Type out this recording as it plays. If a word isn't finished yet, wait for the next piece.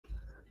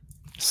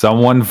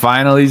Someone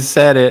finally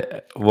said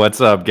it.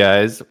 What's up,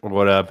 guys?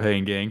 What up,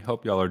 Pain Gang?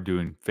 Hope y'all are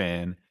doing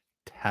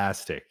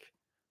fantastic.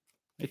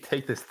 Let me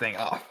take this thing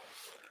off.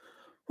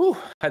 Whew,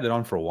 had it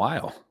on for a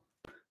while.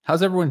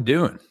 How's everyone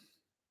doing?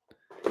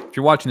 If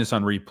you're watching this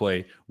on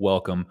replay,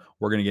 welcome.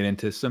 We're going to get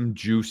into some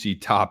juicy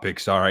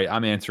topics. All right.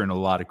 I'm answering a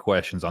lot of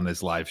questions on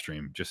this live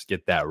stream. Just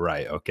get that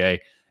right. Okay.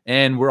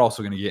 And we're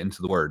also going to get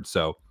into the word.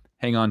 So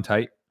hang on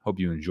tight. Hope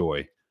you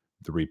enjoy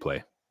the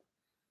replay.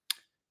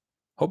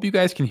 Hope you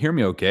guys can hear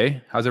me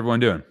okay. How's everyone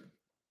doing?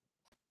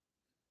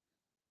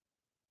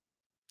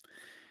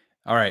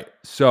 All right.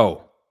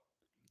 So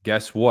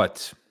guess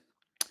what?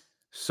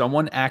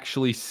 Someone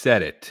actually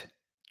said it.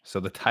 So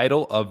the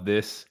title of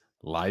this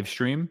live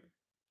stream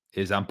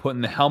is I'm putting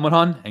the helmet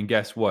on. And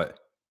guess what?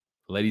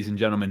 Ladies and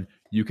gentlemen,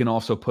 you can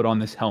also put on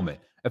this helmet.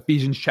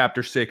 Ephesians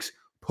chapter 6,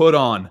 put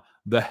on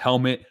the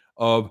helmet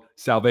of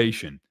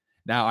salvation.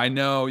 Now, I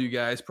know you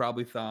guys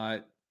probably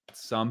thought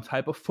some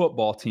type of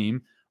football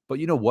team, but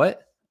you know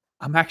what?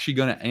 I'm actually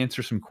going to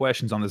answer some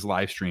questions on this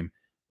live stream.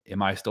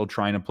 Am I still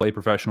trying to play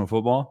professional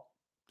football?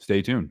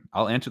 Stay tuned.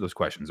 I'll answer those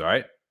questions, all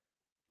right?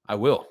 I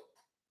will.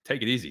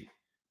 Take it easy.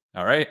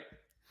 All right.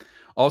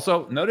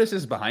 Also, notice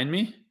this behind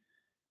me.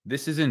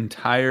 This is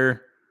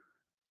entire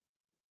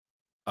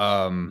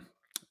Bible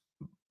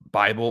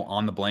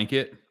on the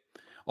blanket.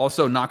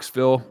 Also,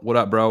 Knoxville, what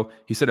up, bro?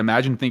 He said,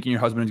 imagine thinking your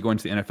husband is going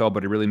to the NFL,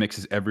 but he really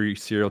mixes every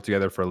cereal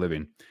together for a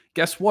living.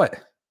 Guess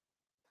what?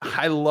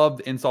 I love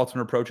the insults and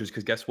reproaches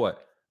because guess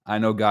what? I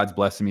know God's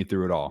blessing me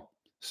through it all.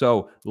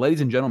 So,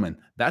 ladies and gentlemen,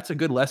 that's a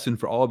good lesson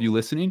for all of you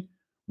listening.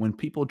 When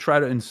people try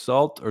to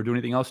insult or do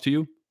anything else to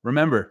you,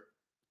 remember,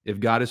 if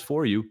God is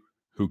for you,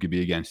 who could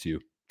be against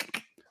you?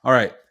 All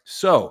right.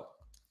 So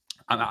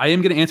I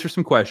am going to answer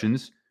some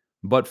questions,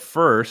 but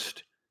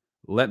first,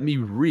 let me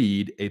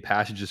read a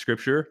passage of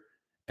scripture.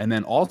 And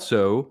then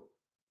also,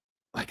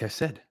 like I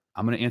said,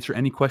 I'm going to answer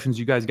any questions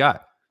you guys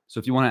got. So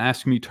if you want to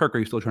ask me, Turk, are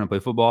you still trying to play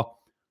football?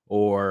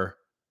 Or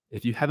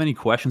if you have any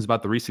questions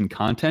about the recent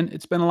content,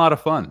 it's been a lot of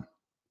fun.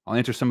 I'll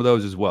answer some of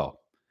those as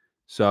well.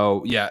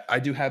 So yeah, I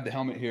do have the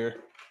helmet here.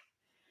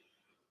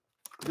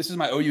 This is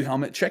my OU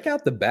helmet. Check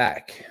out the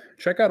back.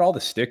 Check out all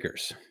the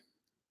stickers.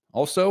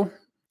 Also,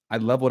 I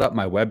leveled up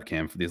my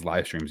webcam for these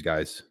live streams,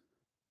 guys.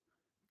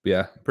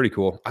 Yeah, pretty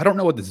cool. I don't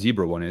know what the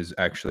zebra one is,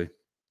 actually.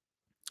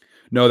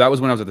 No, that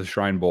was when I was at the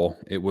Shrine Bowl.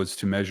 It was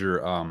to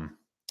measure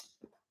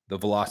the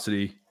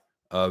velocity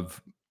of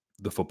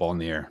the football in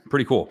the air.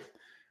 Pretty cool.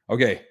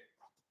 Okay,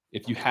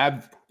 if you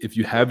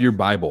have your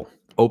Bible,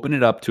 open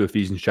it up to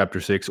Ephesians chapter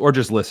 6, or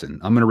just listen.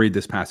 I'm going to read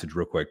this passage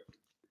real quick.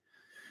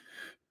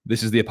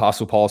 This is the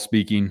Apostle Paul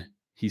speaking.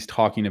 He's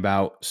talking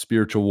about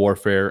spiritual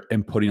warfare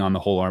and putting on the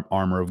whole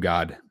armor of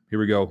God. Here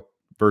we go.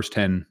 Verse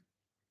 10.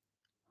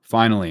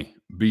 Finally,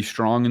 be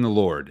strong in the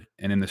Lord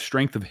and in the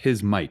strength of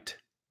his might.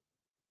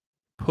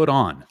 Put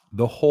on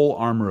the whole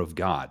armor of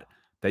God,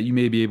 that you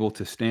may be able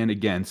to stand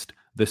against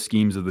the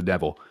schemes of the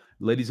devil.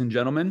 Ladies and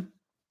gentlemen,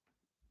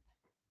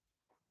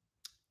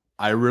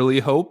 I really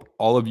hope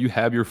all of you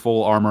have your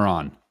full armor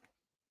on.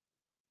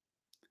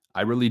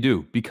 I really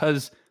do,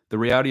 because the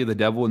reality of the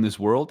devil in this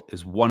world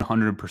is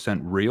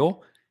 100%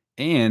 real.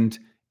 And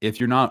if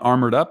you're not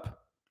armored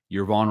up,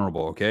 you're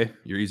vulnerable, okay?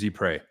 You're easy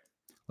prey.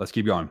 Let's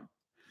keep going.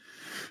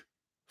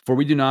 For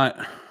we do not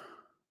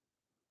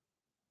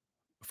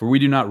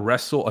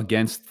wrestle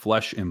against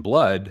flesh and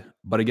blood,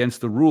 but against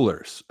the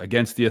rulers,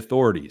 against the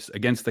authorities,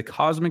 against the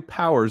cosmic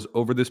powers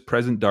over this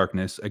present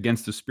darkness,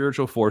 against the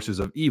spiritual forces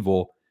of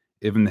evil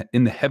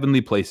in the heavenly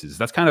places.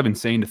 That's kind of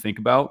insane to think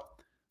about.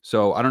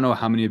 So I don't know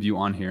how many of you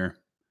on here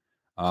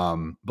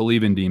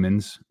believe in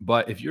demons,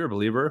 but if you're a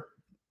believer,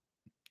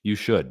 you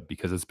should,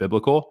 because it's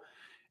biblical.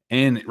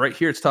 And right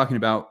here, it's talking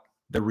about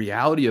the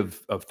reality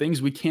of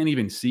things we can't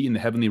even see in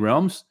the heavenly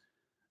realms.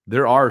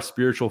 There are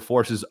spiritual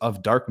forces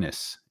of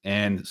darkness.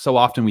 And so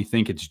often we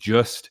think it's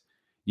just,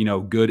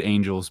 good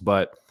angels,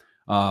 but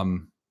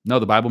no,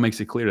 the Bible makes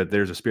it clear that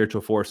there's a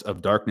spiritual force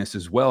of darkness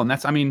as well. And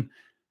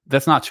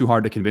that's not too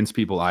hard to convince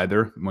people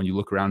either when you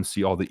look around and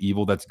see all the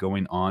evil that's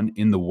going on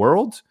in the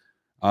world.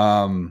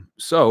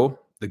 So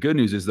the good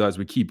news is, though, as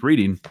we keep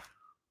reading,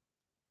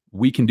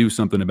 we can do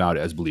something about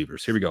it as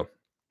believers. Here we go.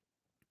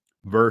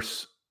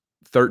 Verse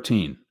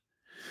 13.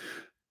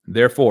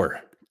 Therefore,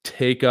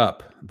 take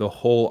up the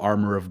whole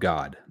armor of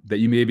God, that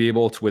you may be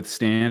able to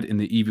withstand in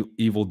the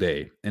evil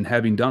day, and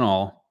having done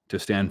all, to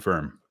stand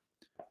firm.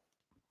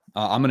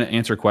 I'm going to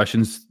answer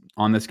questions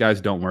on this, guys.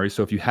 Don't worry.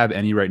 So if you have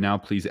any right now,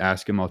 please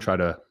ask them. I'll try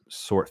to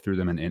sort through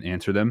them and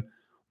answer them.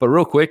 But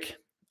real quick,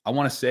 I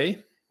want to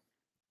say,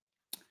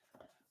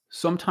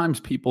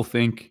 sometimes people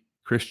think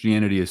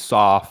Christianity is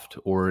soft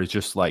or is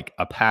just like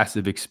a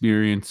passive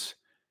experience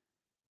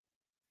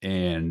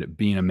and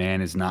being a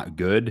man is not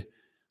good.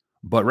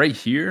 But right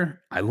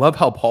here, I love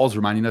how Paul's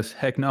reminding us,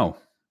 heck no,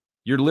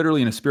 you're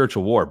literally in a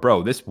spiritual war,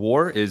 bro. This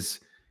war is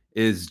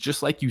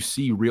just like you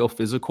see real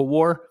physical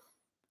war.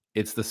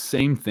 It's the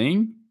same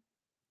thing,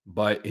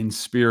 but in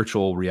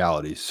spiritual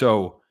reality.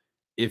 So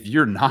if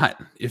you're not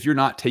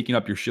taking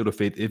up your shield of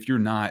faith, if you're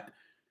not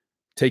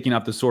taking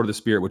up the sword of the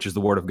Spirit, which is the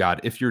word of God,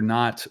 if you're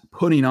not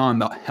putting on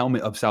the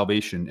helmet of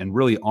salvation and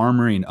really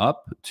armoring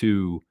up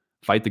to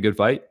fight the good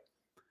fight,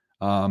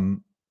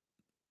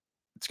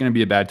 it's going to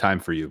be a bad time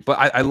for you. But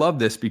I love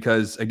this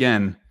because,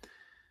 again,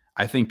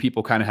 I think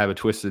people kind of have it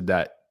twisted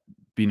that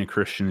being a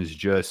Christian is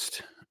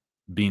just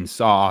being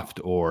soft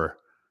or,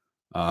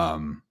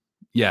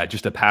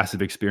 just a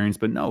passive experience.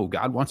 But no,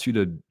 God wants you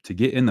to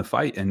get in the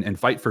fight and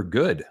fight for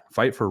good,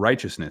 fight for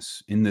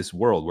righteousness in this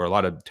world where a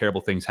lot of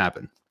terrible things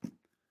happen.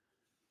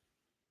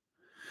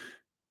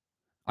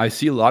 I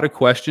see a lot of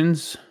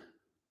questions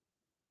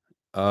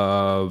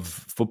of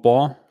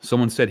football.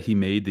 Someone said he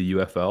made the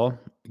UFL.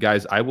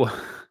 Guys, I will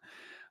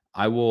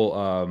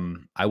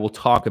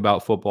talk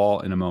about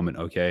football in a moment,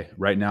 okay?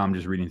 Right now I'm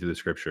just reading through the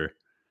scripture,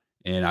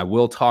 and I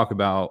will talk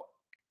about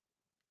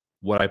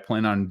what I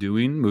plan on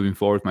doing moving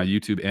forward with my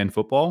YouTube and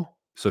football.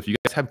 So if you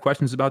guys have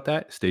questions about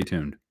that, stay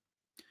tuned.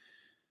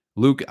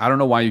 Luke, I don't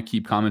know why you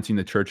keep commenting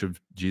the Church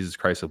of Jesus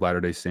Christ of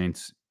Latter-day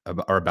Saints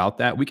are about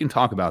that. We can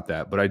talk about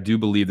that, but I do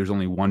believe there's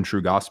only one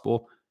true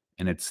gospel,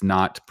 and it's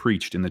not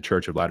preached in the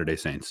Church of Latter-day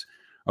Saints.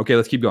 Okay,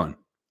 let's keep going.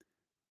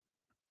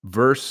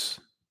 Verse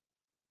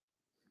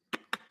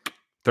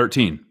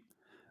 13.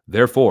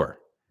 Therefore,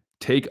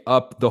 take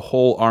up the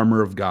whole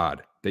armor of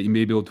God, that you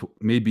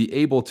may be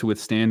able to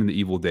withstand in the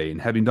evil day,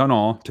 and having done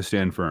all, to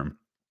stand firm.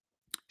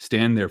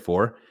 Stand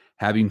therefore,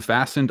 having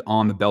fastened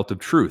on the belt of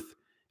truth,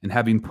 and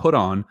having put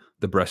on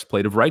the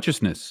breastplate of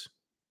righteousness,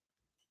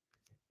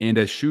 and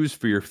as shoes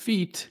for your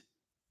feet,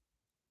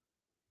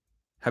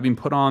 having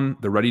put on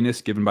the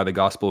readiness given by the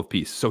gospel of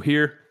peace. So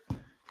here,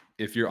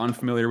 if you're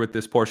unfamiliar with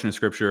this portion of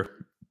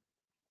scripture,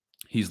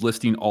 he's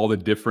listing all the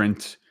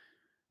different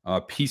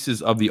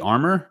pieces of the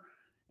armor,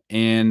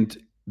 and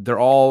they're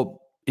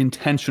all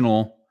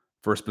intentional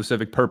for a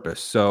specific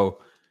purpose.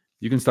 So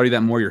you can study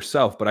that more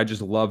yourself, but I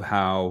just love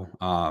how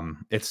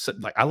it's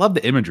like, I love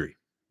the imagery.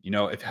 You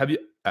know, have you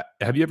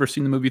ever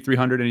seen the movie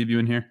 300? Any of you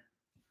in here?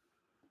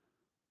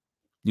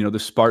 You know, the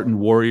Spartan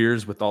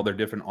warriors with all their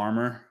different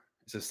armor.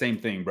 It's the same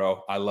thing,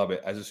 bro. I love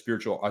it. As a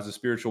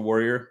spiritual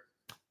warrior,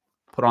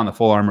 put on the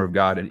full armor of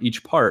God, and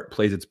each part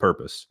plays its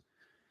purpose.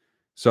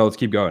 So let's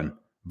keep going.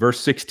 Verse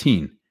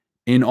 16.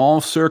 In all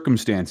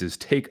circumstances,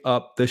 take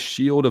up the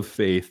shield of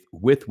faith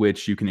with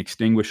which you can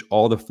extinguish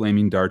all the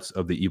flaming darts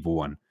of the evil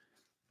one.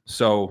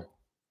 So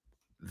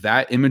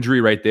that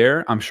imagery right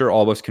there, I'm sure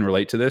all of us can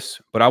relate to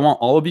this, but I want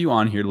all of you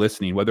on here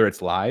listening, whether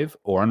it's live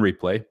or on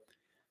replay,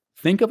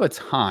 think of a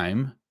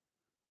time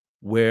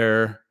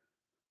where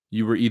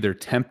you were either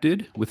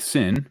tempted with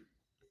sin,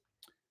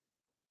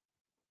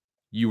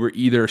 you were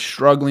either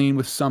struggling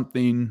with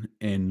something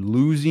and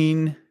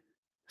losing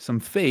some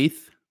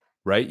faith,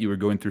 right? You were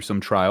going through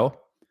some trial.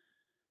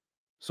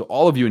 So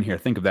all of you in here,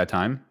 think of that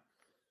time.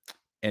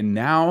 And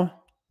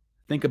now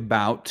think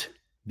about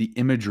the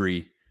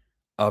imagery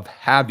of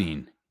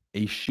having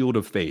a shield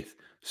of faith.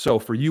 So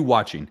for you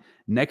watching,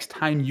 next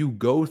time you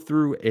go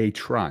through a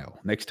trial,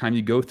 next time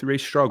you go through a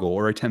struggle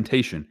or a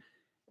temptation,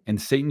 and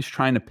Satan's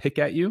trying to pick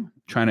at you,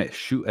 trying to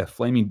shoot a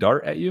flaming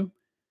dart at you,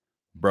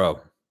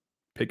 bro,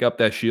 pick up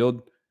that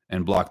shield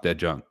and block that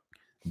junk.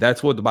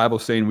 That's what the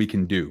Bible's saying we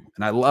can do.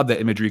 And I love that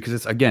imagery because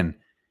it's, again,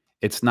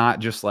 it's not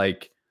just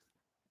like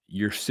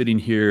you're sitting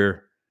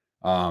here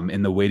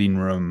in the waiting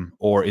room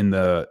or in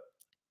the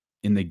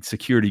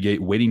security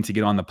gate waiting to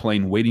get on the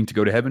plane, waiting to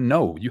go to heaven.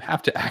 No, you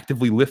have to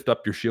actively lift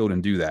up your shield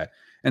and do that.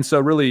 And so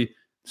really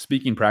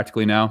speaking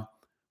practically now,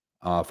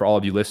 for all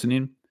of you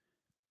listening,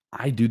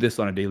 I do this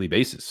on a daily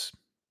basis.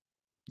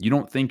 You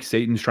don't think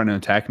Satan's trying to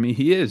attack me?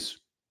 He is.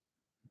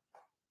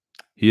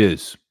 He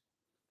is.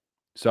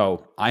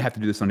 So I have to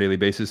do this on a daily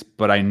basis,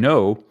 but I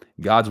know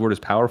God's word is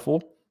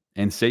powerful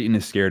and Satan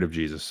is scared of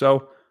Jesus.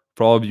 So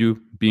for all of you,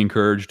 be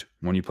encouraged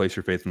when you place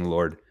your faith in the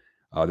Lord.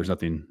 There's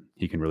nothing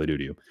he can really do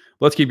to you.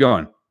 But let's keep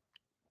going.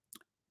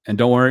 And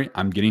don't worry,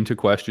 I'm getting to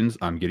questions.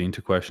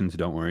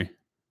 Don't worry.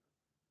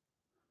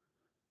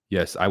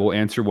 Yes, I will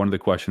answer one of the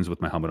questions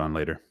with my helmet on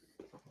later.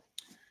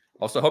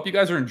 Also, I hope you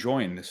guys are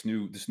enjoying this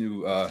new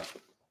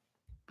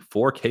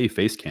 4K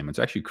face cam. It's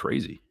actually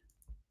crazy.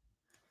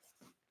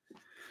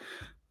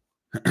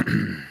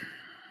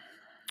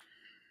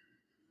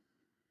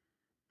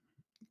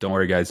 Don't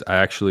worry, guys. I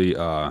actually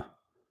am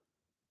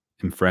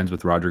friends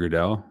with Roger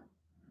Goodell,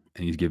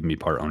 and he's giving me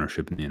part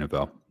ownership in the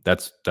NFL.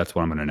 That's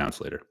what I'm going to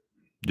announce later.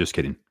 Just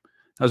kidding.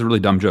 That was a really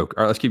dumb joke.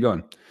 All right, let's keep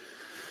going.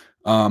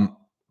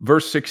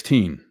 Verse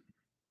 16.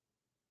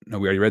 No,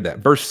 we already read that.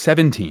 Verse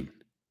 17.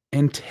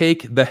 And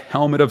take the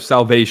helmet of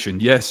salvation.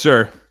 Yes,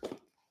 sir.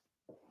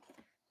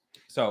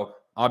 So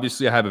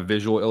obviously I have a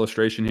visual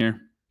illustration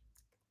here.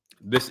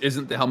 This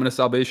isn't the helmet of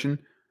salvation,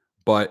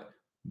 but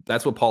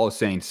that's what Paul is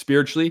saying.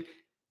 Spiritually,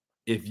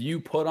 if you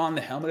put on the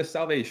helmet of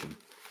salvation,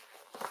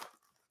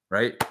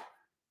 right?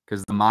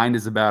 Because the mind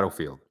is a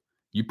battlefield.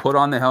 You put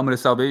on the helmet of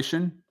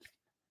salvation,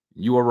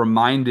 you are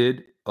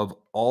reminded of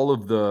all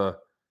of the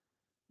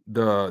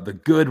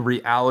good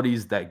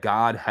realities that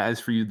God has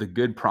for you, the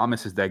good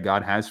promises that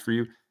God has for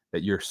you,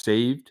 that you're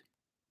saved,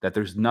 that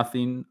there's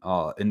nothing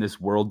in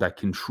this world that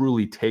can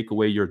truly take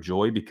away your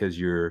joy because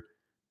you're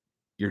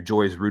your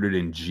joy is rooted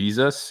in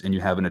Jesus and you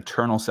have an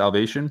eternal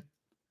salvation,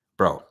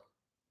 bro,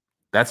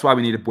 that's why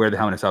we need to wear the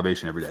helmet of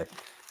salvation every day.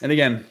 And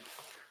again,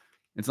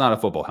 it's not a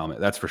football helmet,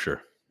 that's for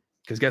sure.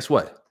 Because guess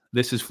what?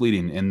 This is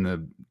fleeting,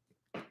 and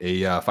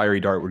a fiery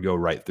dart would go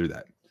right through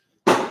that.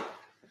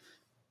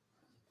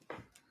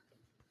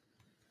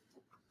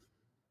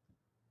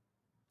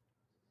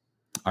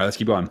 All right, let's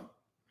keep going.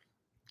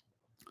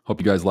 Hope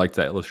you guys liked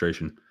that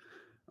illustration.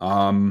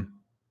 I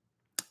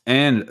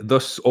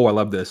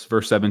love this.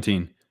 Verse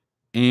 17.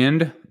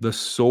 And the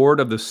sword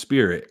of the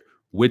Spirit,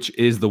 which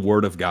is the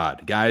word of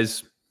God.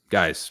 Guys,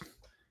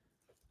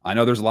 I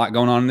know there's a lot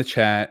going on in the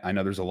chat. I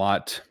know there's a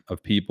lot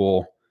of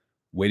people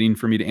waiting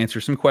for me to answer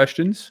some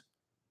questions.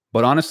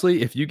 But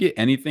honestly, if you get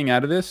anything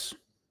out of this,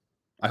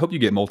 I hope you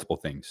get multiple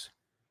things.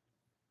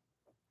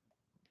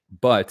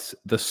 But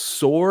the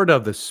sword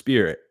of the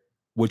Spirit,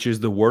 which is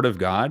the word of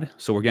God.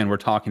 So again, we're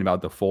talking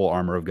about the full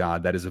armor of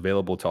God that is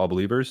available to all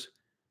believers.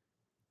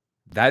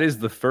 That is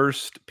the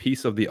first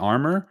piece of the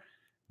armor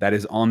that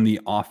is on the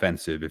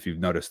offensive, if you've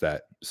noticed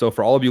that. So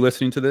for all of you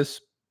listening to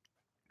this,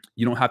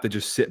 you don't have to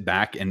just sit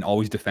back and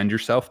always defend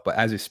yourself. But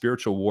as a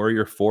spiritual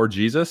warrior for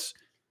Jesus,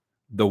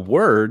 the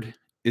word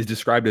is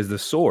described as the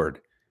sword.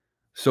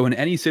 So in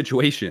any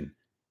situation,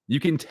 you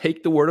can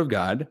take the word of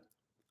God,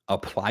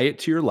 apply it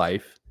to your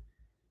life,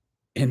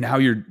 and now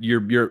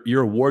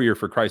you're a warrior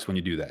for Christ when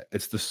you do that.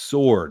 It's the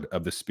sword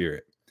of the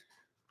Spirit.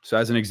 So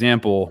as an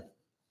example,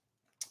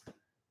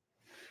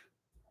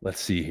 let's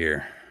see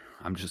here.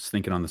 I'm just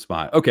thinking on the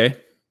spot. Okay.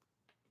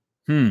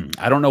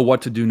 I don't know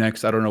what to do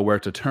next. I don't know where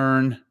to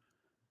turn.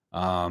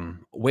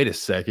 Wait a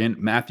second.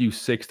 Matthew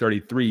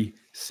 6:33,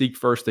 seek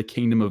first the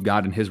kingdom of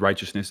God and his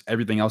righteousness.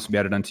 Everything else will be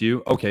added unto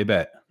you. Okay,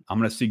 bet. I'm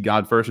going to seek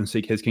God first and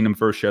seek his kingdom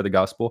first, share the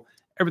gospel.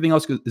 Everything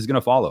else is going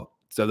to follow.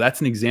 So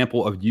that's an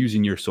example of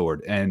using your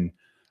sword. And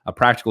a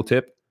practical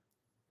tip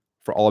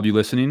for all of you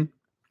listening,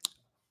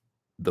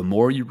 the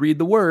more you read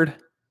the word,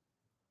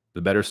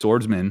 the better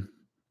swordsman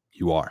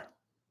you are.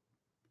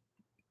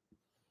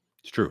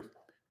 It's true.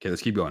 Okay,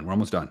 let's keep going. We're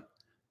almost done.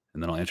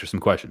 And then I'll answer some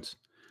questions.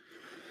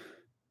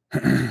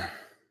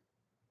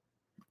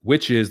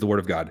 Which is the word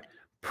of God.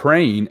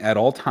 Praying at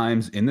all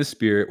times in the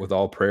Spirit with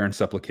all prayer and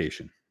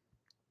supplication.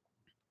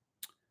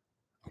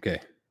 Okay,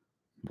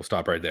 we'll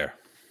stop right there.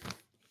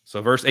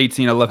 So verse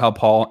 18, I love how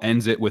Paul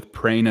ends it with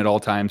praying at all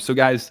times. So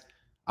guys,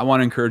 I want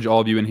to encourage all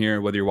of you in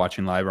here, whether you're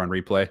watching live or on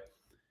replay,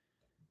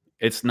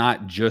 it's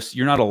not just,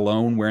 you're not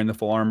alone wearing the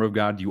full armor of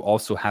God. You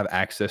also have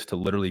access to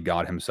literally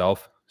God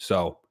himself.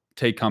 So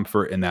take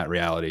comfort in that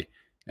reality.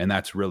 And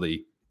that's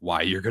really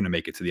why you're going to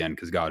make it to the end,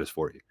 because God is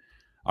for you.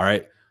 All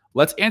right,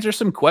 let's answer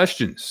some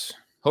questions.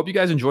 Hope you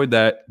guys enjoyed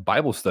that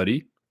Bible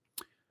study.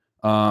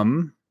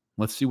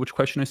 Let's see which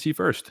question I see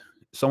first.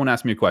 Someone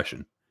asked me a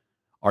question.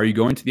 Are you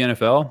going to the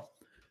NFL?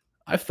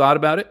 I've thought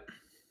about it.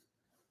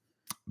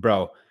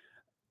 Bro,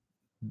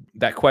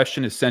 that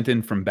question is sent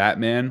in from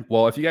Batman.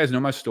 Well, if you guys know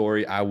my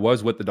story, I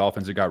was with the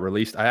Dolphins that got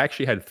released. I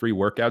actually had 3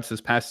 workouts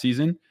this past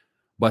season.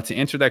 But to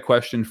answer that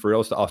question for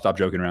real, I'll stop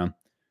joking around.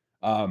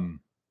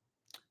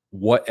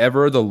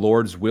 Whatever the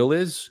Lord's will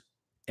is,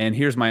 and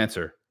here's my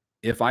answer.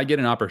 If I get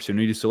an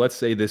opportunity, so let's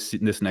say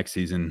this next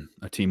season,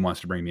 a team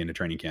wants to bring me into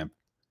training camp.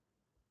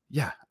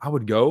 Yeah, I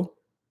would go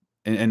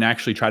and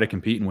actually try to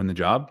compete and win the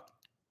job.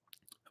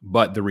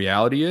 But the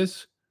reality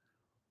is,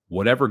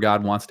 whatever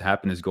God wants to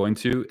happen is going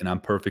to, and I'm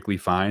perfectly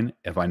fine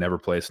if I never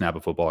play a snap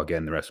of football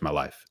again the rest of my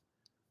life.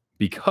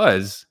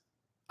 Because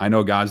I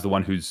know God's the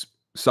one who's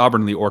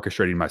sovereignly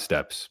orchestrating my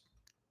steps.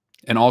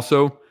 And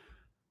also,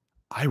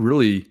 I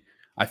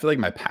feel like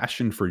my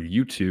passion for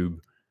YouTube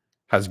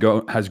has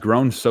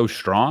grown so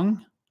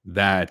strong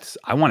that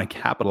I want to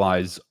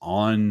capitalize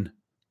on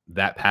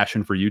that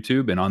passion for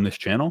YouTube and on this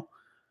channel.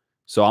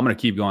 So I'm going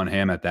to keep going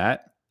ham at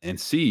that and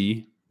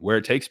see where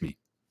it takes me.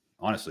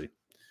 Honestly,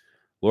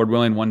 Lord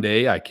willing, one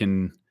day I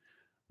can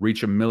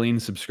reach 1 million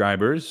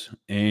subscribers.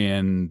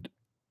 And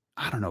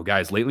I don't know,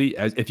 guys, lately,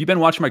 if you've been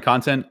watching my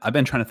content, I've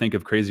been trying to think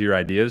of crazier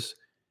ideas.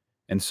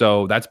 And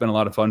so that's been a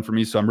lot of fun for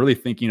me. So I'm really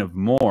thinking of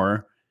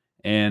more,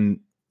 and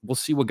we'll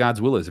see what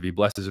God's will is, if he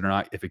blesses it or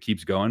not, if it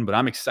keeps going. But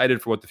I'm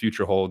excited for what the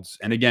future holds.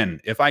 And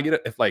again,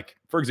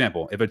 for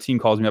example, if a team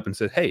calls me up and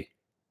says, hey,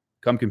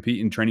 come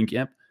compete in training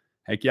camp,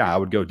 heck yeah, I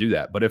would go do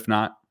that. But if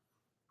not,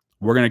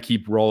 we're going to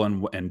keep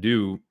rolling and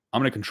I'm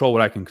going to control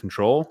what I can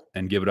control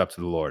and give it up to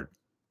the Lord.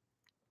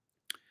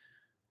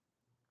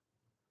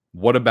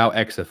 What about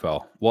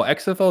XFL? Well,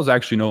 XFL is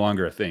actually no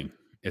longer a thing.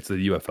 It's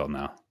the UFL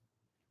now.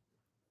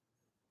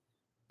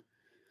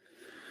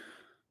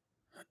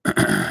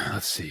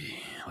 Let's see.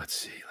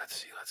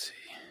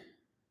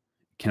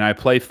 Can I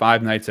play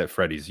Five Nights at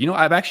Freddy's? You know,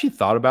 I've actually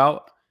thought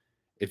about,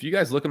 if you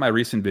guys look at my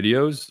recent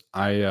videos,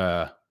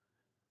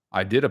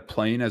 I did a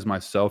playing as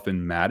myself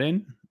in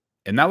Madden,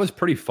 and that was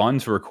pretty fun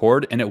to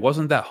record, and it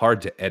wasn't that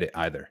hard to edit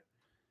either.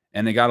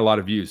 And it got a lot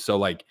of views. So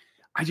like,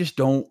 I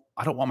don't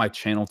want my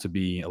channel to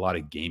be a lot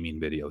of gaming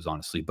videos,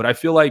 honestly. But I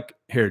feel like,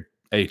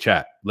 hey,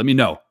 chat, let me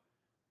know.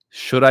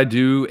 Should I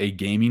do a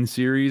gaming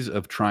series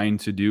of trying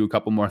to do a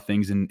couple more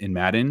things in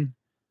Madden?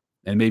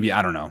 and maybe,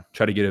 I don't know,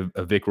 try to get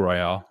a Vic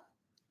Royale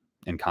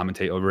and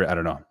commentate over it. I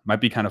don't know.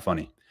 Might be kind of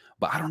funny,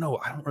 but I don't know.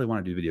 I don't really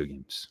want to do video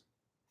games.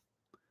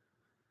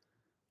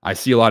 I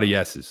see a lot of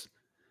yeses.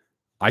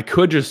 I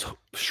could just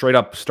straight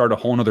up start a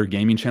whole nother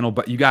gaming channel,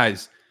 but you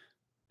guys,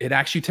 it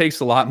actually takes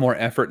a lot more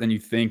effort than you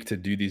think to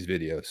do these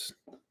videos.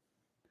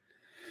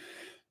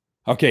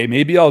 Okay,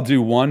 maybe I'll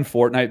do one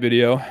Fortnite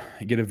video,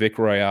 get a Vic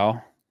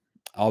Royale.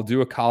 I'll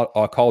do a Call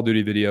of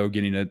Duty video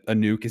getting a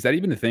nuke. Is that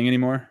even a thing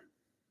anymore?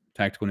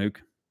 Tactical nuke?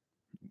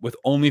 With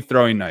only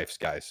throwing knives,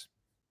 guys,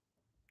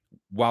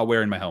 while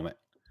wearing my helmet.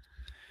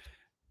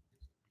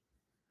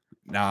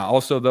 Now,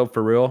 also, though,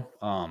 for real,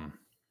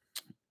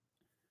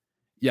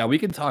 yeah, we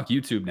can talk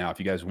YouTube now if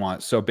you guys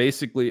want. So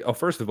basically,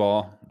 first of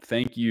all,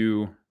 thank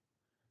you,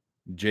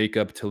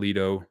 Jacob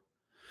Toledo.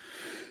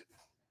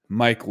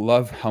 Mike,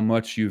 love how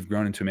much you've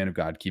grown into a man of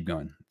God. Keep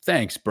going.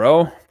 Thanks,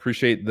 bro.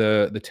 Appreciate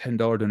the $10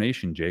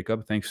 donation,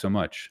 Jacob. Thanks so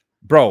much.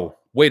 Bro,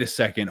 wait a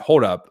second.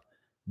 Hold up.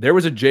 There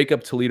was a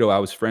Jacob Toledo I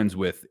was friends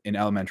with in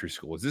elementary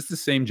school. Is this the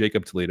same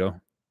Jacob Toledo?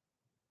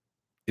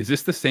 Is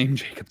this the same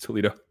Jacob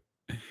Toledo?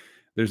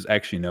 There's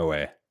actually no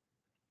way.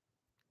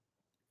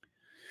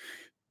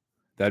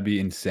 That'd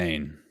be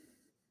insane.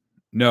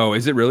 No,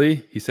 is it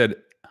really? He said,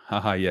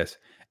 haha, yes.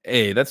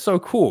 Hey, that's so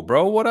cool,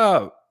 bro. What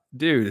up?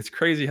 Dude, it's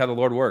crazy how the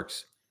Lord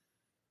works.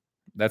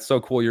 That's so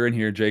cool. You're in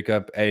here,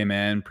 Jacob. Hey,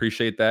 man,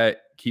 appreciate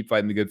that. Keep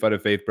fighting the good fight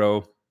of faith,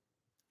 bro.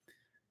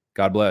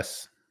 God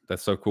bless.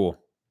 That's so cool.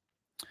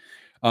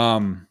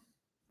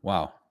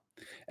 Wow.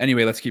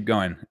 Anyway, let's keep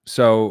going.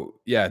 So,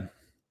 yeah.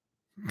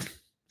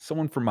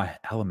 Someone from my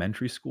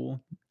elementary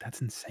school?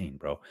 That's insane,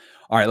 bro.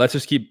 All right,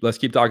 let's keep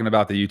talking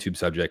about the YouTube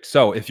subject.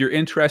 So, if you're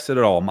interested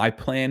at all, my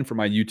plan for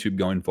my YouTube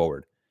going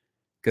forward,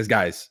 because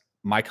guys,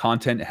 my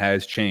content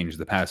has changed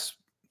the past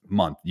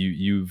month.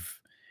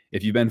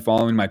 If you've been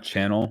following my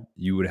channel,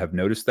 you would have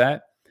noticed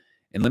that.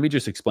 And let me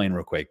just explain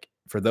real quick.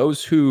 For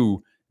those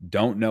who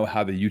don't know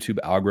how the YouTube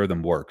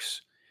algorithm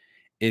works,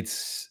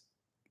 it's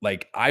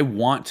like I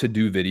want to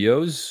do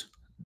videos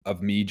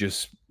of me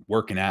just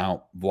working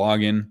out,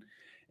 vlogging,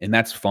 and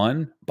that's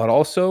fun. But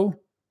also,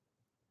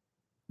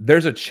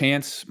 there's a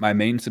chance my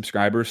main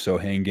subscribers, So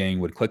Hang Gang,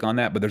 would click on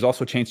that. But there's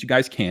also a chance you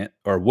guys can't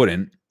or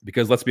wouldn't,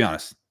 because let's be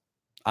honest,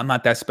 I'm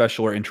not that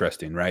special or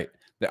interesting, right?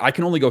 I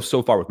can only go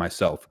so far with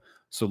myself.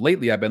 So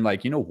lately I've been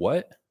like, you know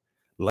what?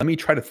 Let me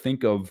try to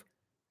think of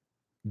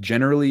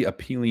generally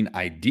appealing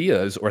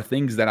ideas or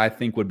things that I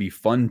think would be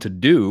fun to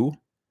do,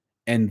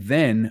 and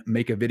then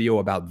make a video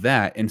about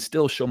that and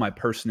still show my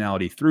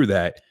personality through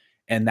that.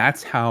 And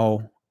that's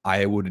how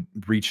I would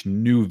reach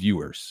new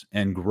viewers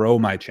and grow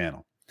my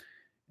channel.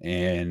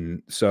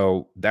 And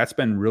so that's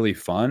been really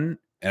fun.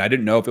 And I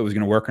didn't know if it was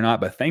going to work or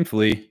not, but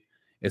thankfully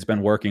it's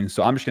been working.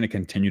 So I'm just going to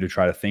continue to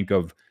try to think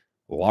of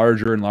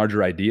larger and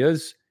larger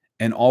ideas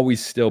and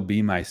always still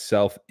be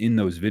myself in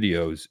those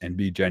videos and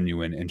be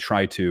genuine and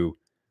try to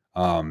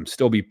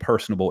still be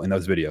personable in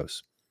those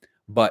videos.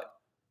 But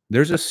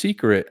there's a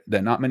secret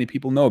that not many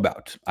people know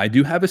about. I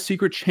do have a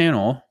secret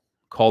channel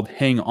called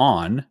Hang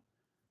On.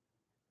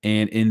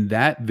 And in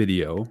that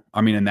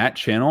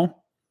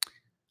channel,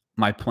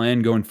 my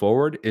plan going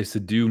forward is to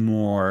do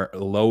more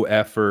low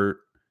effort,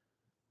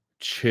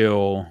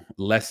 chill,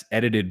 less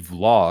edited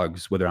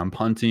vlogs, whether I'm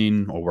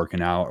punting or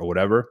working out or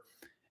whatever.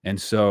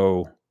 And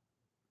so,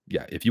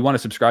 yeah, if you want to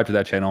subscribe to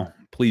that channel,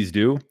 please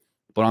do.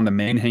 But on the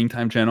main Hang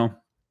Time channel,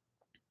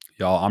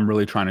 y'all, I'm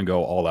really trying to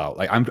go all out.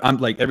 Like I'm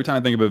like, every time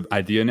I think of an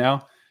idea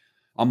now,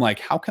 I'm like,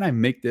 how can I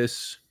make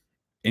this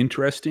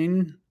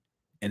interesting?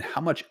 And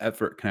how much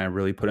effort can I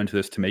really put into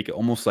this to make it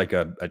almost like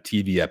a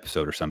TV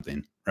episode or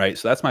something, right?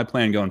 So that's my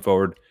plan going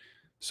forward.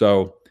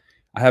 So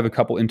I have a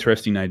couple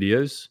interesting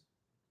ideas.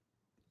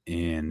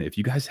 And if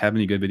you guys have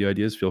any good video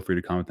ideas, feel free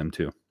to comment them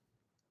too.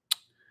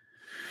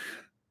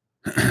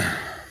 I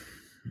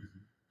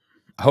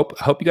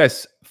hope you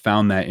guys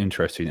found that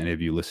interesting, any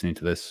of you listening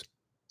to this.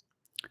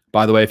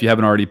 By the way, if you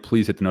haven't already,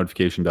 please hit the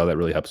notification bell. That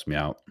really helps me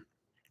out.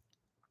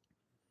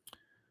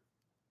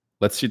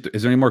 Let's see.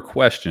 Is there any more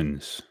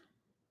questions?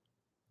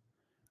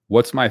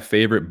 What's my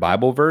favorite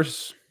Bible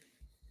verse?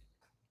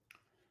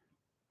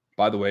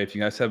 By the way, if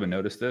you guys haven't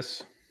noticed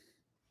this,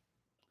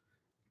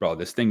 bro,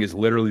 this thing is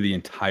literally the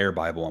entire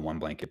Bible on one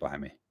blanket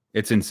behind me.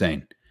 It's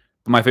insane.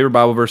 But my favorite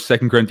Bible verse,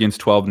 2 Corinthians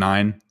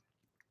 12:9.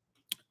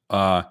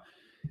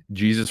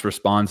 Jesus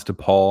responds to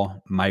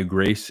Paul, "My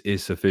grace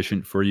is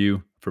sufficient for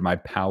you, for my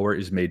power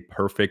is made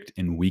perfect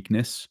in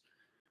weakness."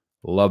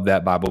 Love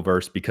that Bible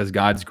verse, because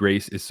God's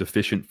grace is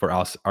sufficient for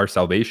us, our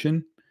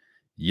salvation.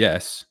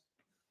 Yes.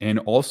 And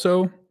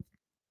also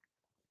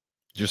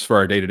just for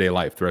our day-to-day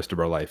life, the rest of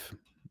our life.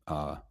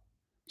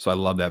 So I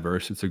love that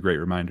verse. It's a great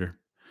reminder.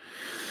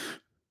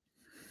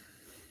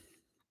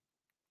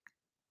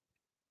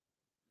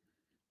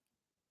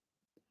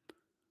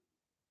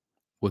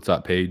 What's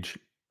up, Paige?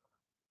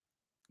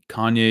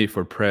 Kanye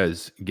for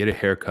Prez. Get a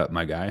haircut,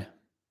 my guy.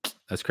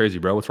 That's crazy,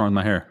 bro. What's wrong with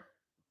my hair?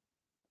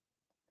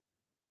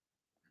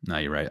 No,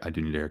 you're right. I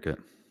do need a haircut.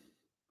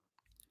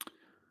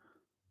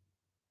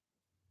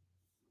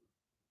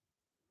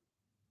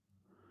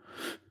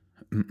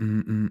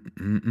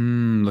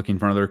 Looking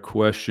for another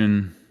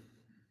question.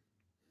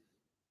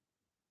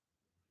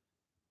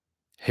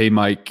 Hey,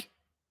 Mike.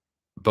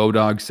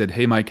 Bodog said,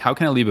 "Hey, Mike, how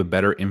can I leave a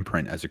better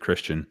imprint as a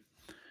Christian?"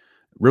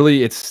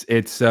 Really,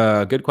 it's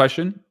a good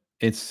question.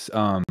 It's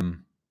I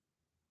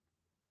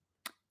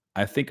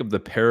think of the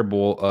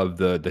parable of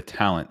the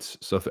talents.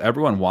 So if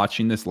everyone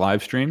watching this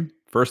live stream,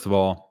 first of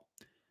all,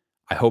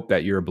 I hope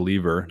that you're a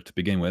believer to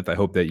begin with. I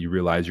hope that you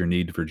realize your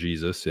need for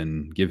Jesus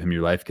and give him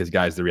your life because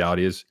guys, the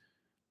reality is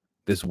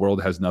this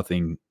world has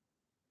nothing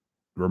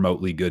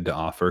remotely good to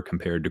offer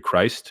compared to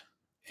Christ,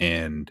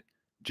 and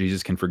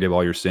Jesus can forgive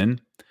all your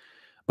sin.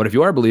 But if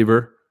you are a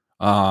believer,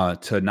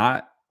 to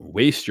not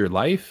waste your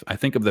life, I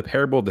think of the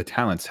parable of the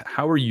talents.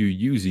 How are you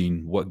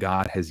using what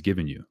God has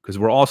given you? Because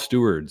we're all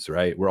stewards,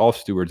 right? We're all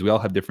stewards. We all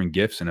have different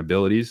gifts and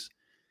abilities.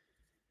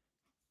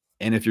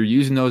 And if you're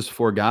using those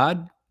for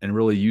God and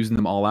really using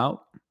them all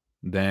out,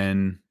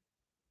 then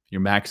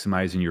you're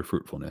maximizing your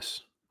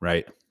fruitfulness,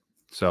 right?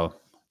 So,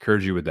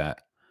 encourage you with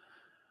that.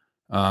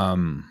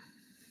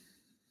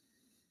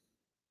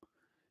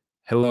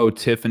 Hello,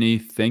 Tiffany.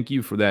 Thank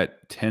you for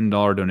that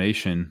 $10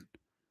 donation.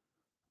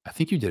 I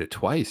think you did it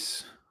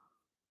twice.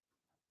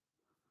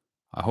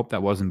 I hope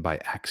that wasn't by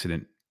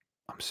accident.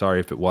 I'm sorry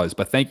if it was,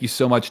 but thank you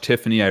so much,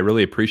 Tiffany. I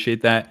really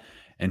appreciate that.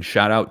 And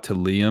shout out to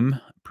Liam.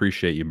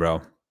 Appreciate you,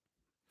 bro.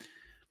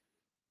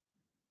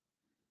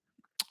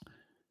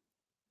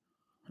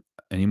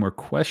 Any more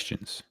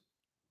questions?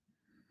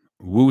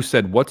 Wu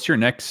said, "What's your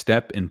next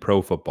step in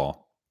pro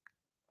football?"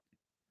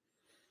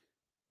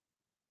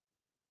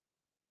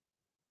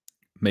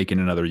 Making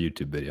another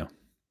YouTube video.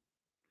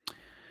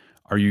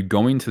 Are you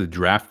going to the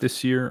draft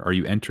this year? Are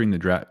you entering the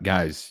draft?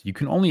 Guys, you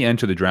can only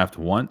enter the draft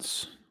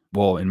once.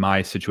 Well, in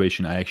my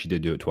situation, I actually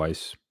did do it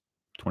twice,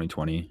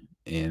 2020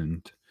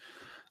 and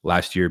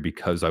last year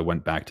because I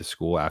went back to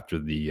school after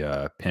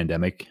the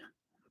pandemic.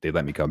 They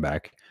let me come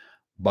back.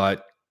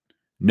 But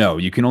no,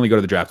 you can only go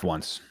to the draft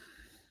once.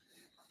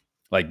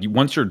 Like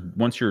once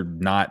you're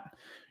not,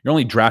 you're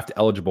only draft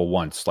eligible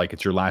once. Like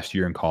it's your last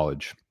year in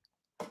college.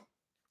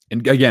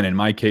 And again, in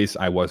my case,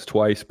 I was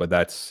twice, but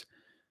that's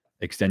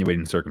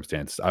extenuating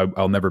circumstance.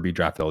 I'll never be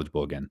draft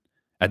eligible again.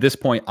 At this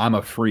point, I'm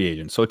a free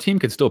agent, so a team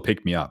could still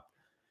pick me up.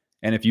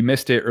 And if you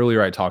missed it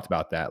earlier, I talked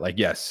about that. Like,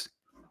 yes,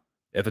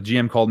 if a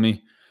GM called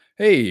me,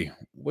 "Hey,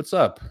 what's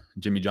up,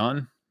 Jimmy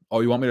John?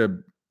 Oh, you want me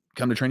to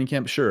come to training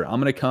camp?" Sure,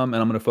 I'm going to come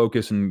and I'm going to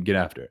focus and get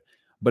after it.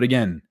 But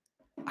again,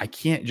 I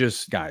can't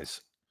just,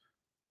 guys,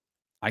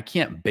 I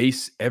can't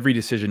base every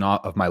decision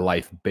of my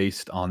life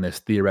based on this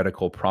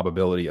theoretical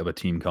probability of a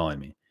team calling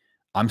me.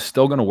 I'm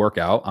still going to work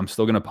out. I'm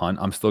still going to punt.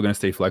 I'm still going to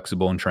stay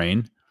flexible and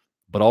train.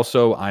 But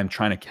also, I'm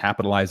trying to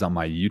capitalize on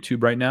my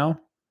YouTube right now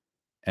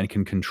and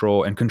can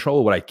control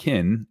what I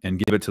can and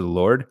give it to the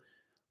Lord.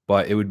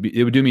 But it would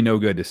do me no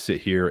good to sit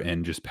here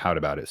and just pout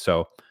about it.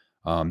 So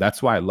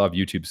that's why I love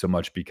YouTube so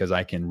much, because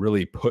I can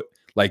really put,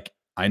 like,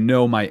 I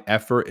know my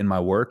effort and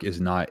my work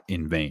is not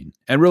in vain.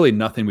 And really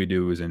nothing we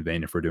do is in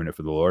vain if we're doing it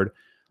for the Lord.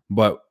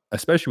 But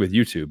especially with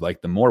YouTube,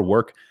 like the more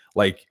work,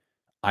 like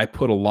I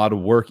put a lot of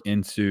work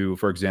into,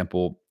 for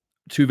example,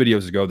 2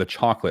 videos ago, the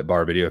chocolate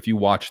bar video. If you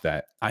watch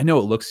that, I know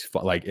it looks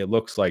like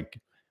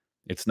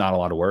it's not a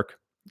lot of work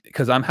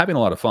because I'm having a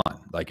lot of fun.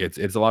 Like it's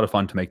a lot of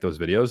fun to make those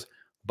videos,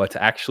 but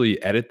to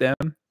actually edit them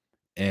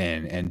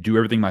and do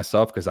everything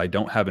myself, because I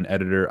don't have an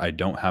editor, I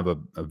don't have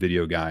a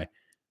video guy,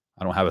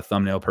 I don't have a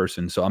thumbnail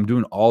person. So I'm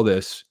doing all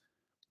this,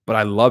 but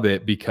I love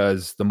it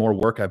because the more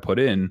work I put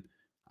in,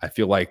 I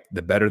feel like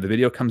the better the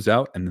video comes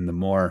out, and then the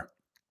more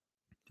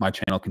my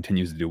channel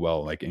continues to do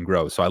well, like, and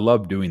grow. So I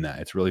love doing that.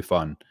 It's really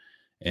fun.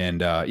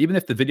 And even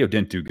if the video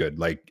didn't do good,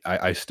 like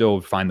I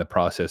still find the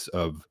process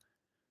of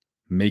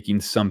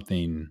making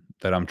something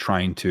that I'm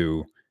trying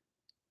to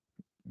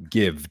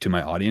give to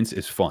my audience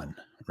is fun,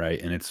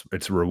 right? And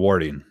it's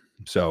rewarding.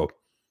 So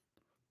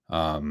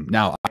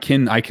now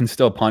I can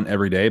still punt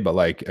every day, but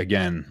like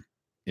again,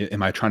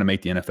 am I trying to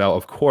make the NFL?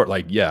 Of course,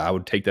 like yeah, I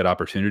would take that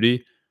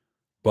opportunity,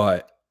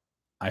 but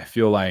I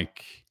feel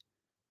like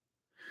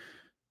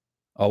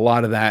a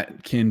lot of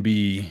that can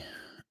be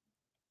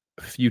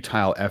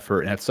futile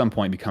effort and at some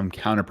point become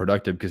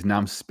counterproductive, because now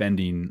I'm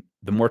spending,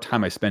 the more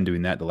time I spend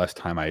doing that, the less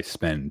time I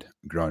spend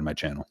growing my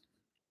channel.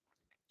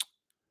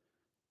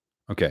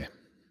 Okay.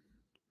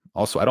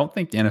 Also, I don't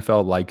think the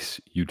NFL likes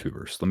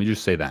YouTubers. Let me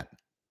just say that.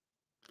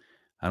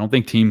 I don't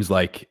think teams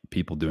like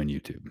people doing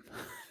YouTube.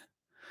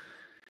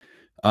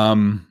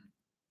 No,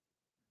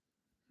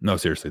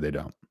 seriously, they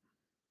don't.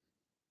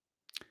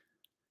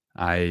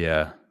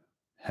 I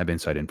have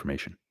inside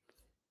information.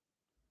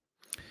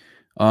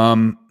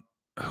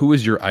 Who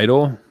is your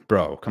idol?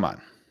 Bro, come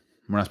on.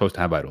 We're not supposed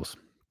to have idols.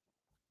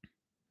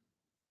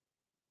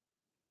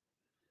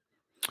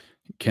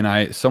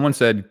 Someone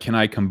said, "Can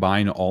I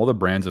combine all the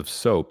brands of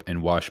soap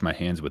and wash my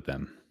hands with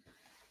them?"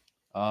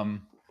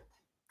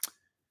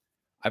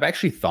 I've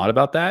actually thought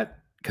about that,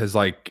 because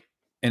like,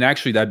 and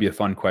actually that'd be a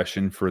fun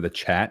question for the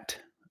chat.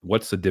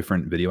 What's the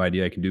different video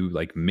idea I can do,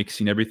 like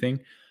mixing everything?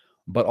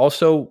 But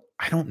also,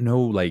 I don't know,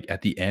 like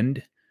at the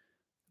end,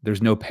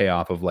 there's no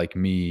payoff of like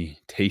me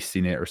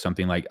tasting it or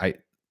something. Like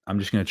I'm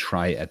just gonna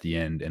try it at the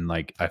end, and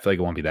like I feel like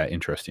it won't be that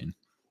interesting.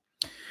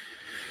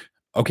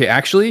 Okay,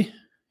 actually,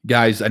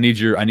 guys, I need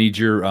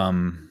your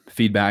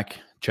feedback,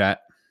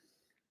 chat.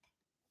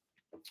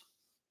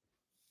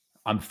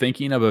 I'm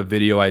thinking of a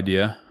video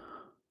idea.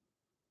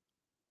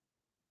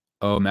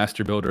 Oh,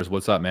 Master Builders,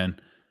 what's up, man?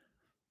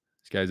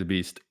 This guy's a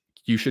beast.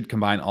 You should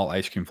combine all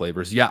ice cream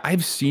flavors. Yeah,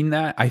 I've seen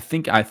that. I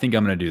think I'm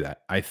gonna do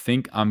that. I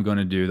think I'm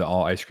gonna do the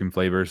all ice cream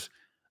flavors.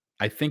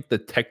 I think the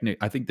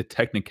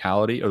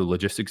technicality or the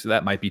logistics of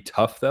that might be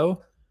tough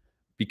though,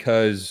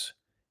 because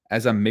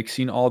as I'm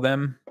mixing all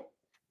them,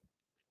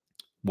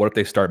 what if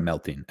they start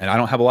melting? And I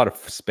don't have a lot of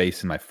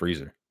space in my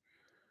freezer.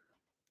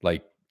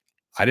 Like,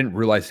 I didn't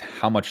realize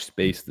how much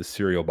space the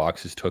cereal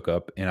boxes took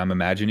up, and I'm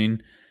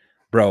imagining,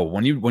 bro,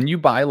 when you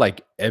buy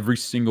like every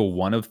single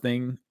one of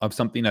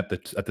something at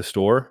the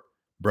store,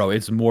 bro,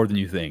 it's more than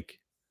you think.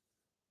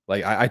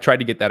 Like I tried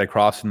to get that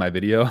across in my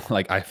video.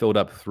 Like I filled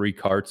up 3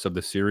 carts of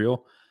the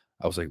cereal.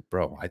 I was like,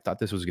 bro, I thought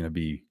this was gonna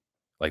be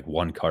like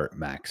 1 cart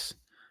max.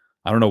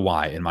 I don't know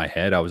why. In my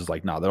head, I was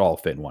like, no, they'll all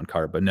fit in 1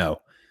 cart, but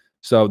no.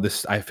 So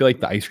I feel like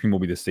the ice cream will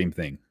be the same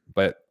thing,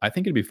 but I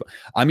think it'd be fun.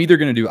 I'm either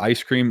gonna do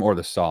ice cream or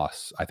the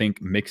sauce. I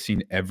think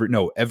mixing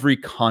every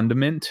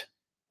condiment.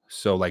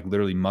 So like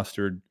literally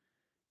mustard,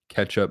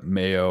 ketchup,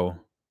 mayo.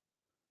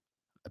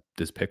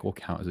 Does pickle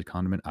count as a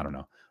condiment? I don't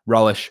know.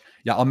 Relish.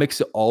 Yeah, I'll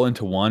mix it all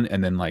into one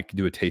and then like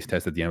do a taste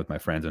test at the end with my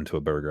friends into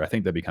a burger. I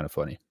think that'd be kind of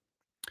funny.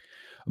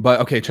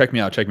 But okay, check me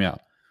out. Check me out.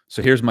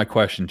 So here's my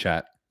question,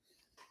 chat.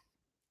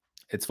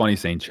 It's funny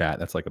saying chat.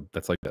 That's like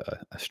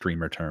a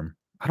streamer term.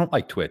 I don't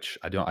like Twitch.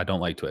 I don't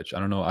like Twitch. I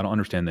don't know. I don't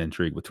understand the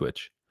intrigue with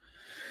Twitch.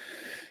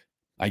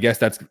 I guess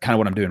that's kind of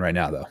what I'm doing right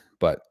now though.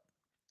 But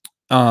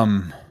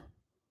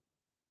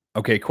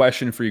okay,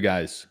 question for you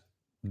guys.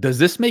 Does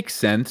this make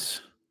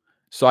sense?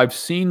 So I've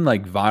seen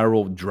like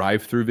viral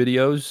drive-through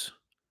videos.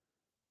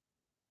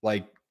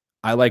 Like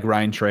I like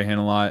Ryan Trahan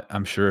a lot.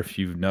 I'm sure if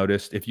you've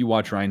noticed, if you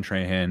watch Ryan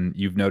Trahan,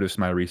 you've noticed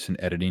my recent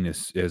editing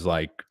is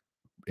like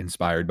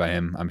inspired by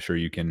him. I'm sure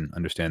you can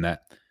understand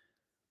that.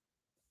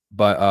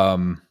 But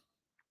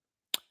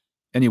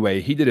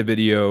anyway, he did a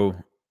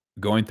video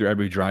going through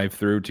every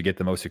drive-through to get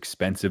the most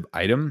expensive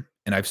item,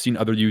 and I've seen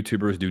other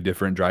YouTubers do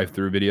different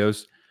drive-through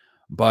videos.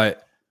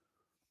 But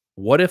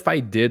what if I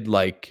did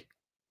like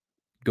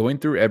going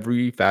through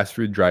every fast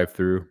food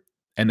drive-through,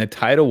 and the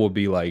title will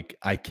be like,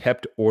 I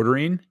kept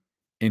ordering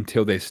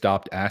until they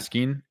stopped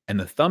asking, and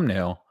the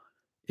thumbnail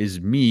is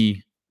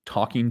me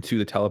talking to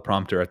the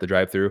teleprompter at the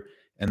drive-through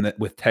and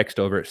with text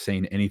over it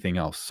saying anything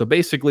else. So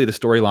basically the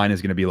storyline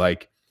is going to be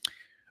like,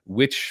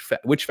 which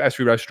fast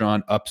food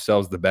restaurant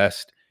upsells the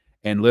best,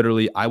 and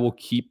literally I'll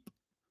keep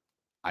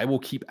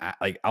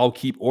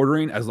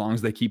ordering as long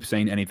as they keep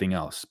saying anything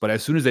else. But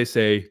as soon as they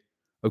say,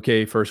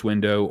 okay, first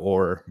window,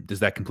 or does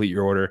that complete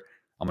your order,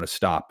 I'm going to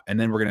stop. And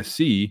then we're going to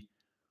see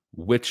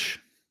which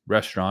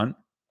restaurant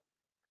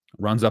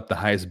runs up the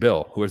highest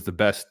bill, who has the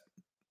best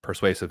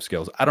persuasive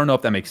skills. I don't know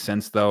if that makes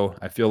sense though.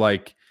 I feel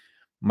like it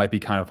might be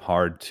kind of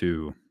hard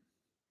to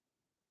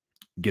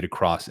get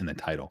across in the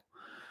title.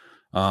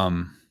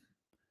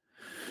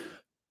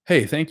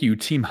 Hey, thank you,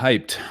 Team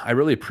Hyped. I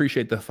really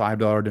appreciate the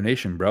 $5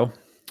 donation, bro.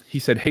 He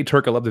said, hey,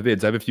 Turk, I love the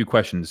vids. I have a few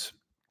questions.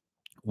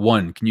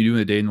 1, can you do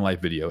a day in the life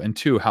video? And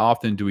 2, how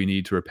often do we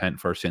need to repent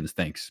for our sins?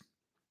 Thanks.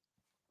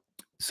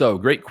 So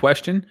great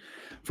question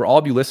for all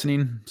of you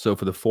listening. So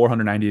for the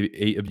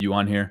 498 of you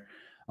on here,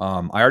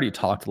 I already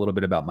talked a little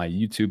bit about my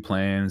YouTube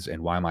plans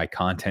and why my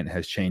content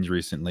has changed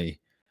recently,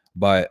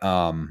 but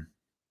a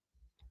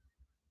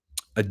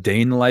day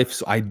in the life.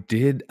 So I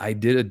did a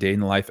day in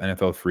the life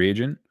NFL free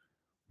agent,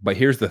 but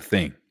here's the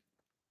thing.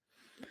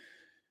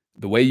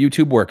 The way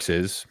YouTube works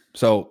is,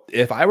 so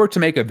if I were to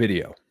make a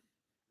video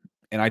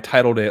and I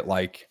titled it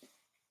like,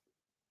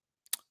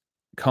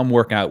 come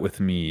work out with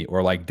me,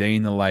 or like day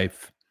in the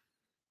life,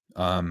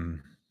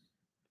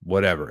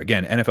 whatever,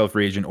 again, NFL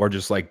free agent, or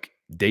just like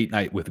date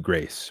night with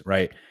Grace,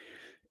 right?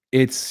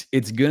 It's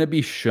going to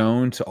be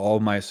shown to all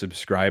my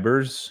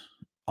subscribers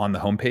on the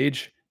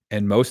homepage,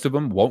 and most of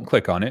them won't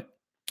click on it.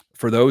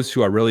 For those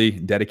who are really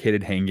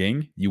dedicated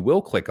hanging, you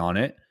will click on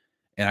it,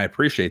 and I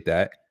appreciate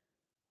that.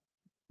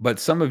 But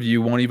some of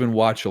you won't even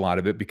watch a lot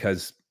of it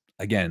because,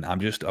 again, I'm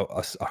just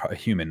a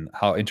human.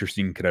 How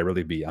interesting could I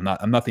really be?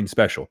 I'm nothing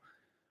special.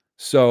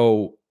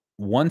 So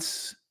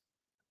once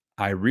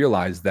I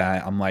realized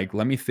that, I'm like,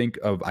 let me think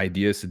of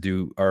ideas to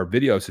do, or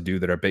videos to do,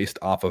 that are based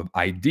off of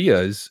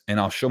ideas, and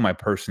I'll show my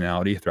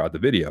personality throughout the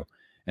video.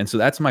 And so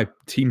that's my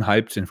Team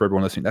Hyped, and for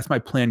everyone listening, that's my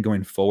plan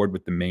going forward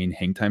with the main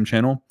Hang Time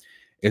channel,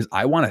 is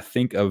I want to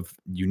think of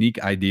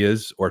unique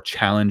ideas or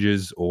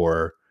challenges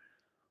or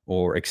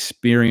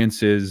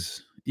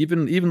experiences.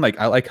 Even like,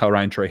 I like how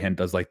Ryan Trahan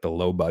does like the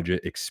low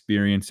budget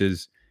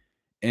experiences,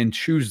 and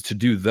choose to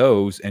do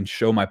those and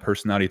show my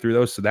personality through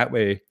those. So that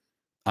way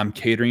I'm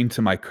catering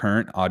to my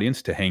current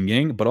audience to Hang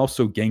Gang, but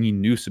also gaining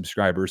new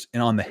subscribers.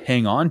 And on the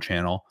Hang On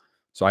channel,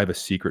 so I have a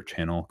secret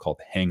channel called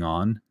Hang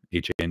On,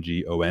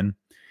 HANGON.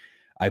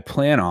 I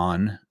plan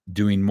on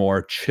doing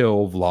more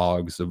chill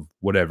vlogs of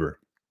whatever,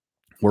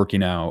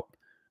 working out,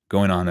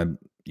 going on a,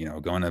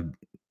 going to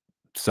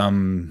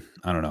some,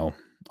 I don't know,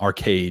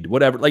 arcade,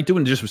 whatever, like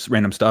doing just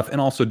random stuff and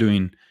also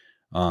doing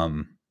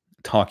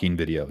talking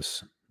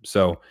videos.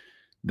 So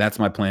that's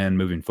my plan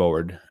moving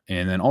forward.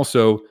 And then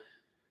also,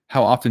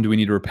 how often do we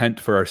need to repent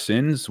for our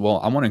sins? Well,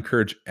 I want to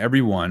encourage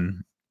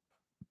everyone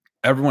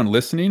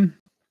listening.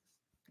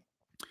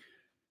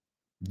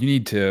 You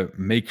need to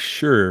make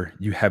sure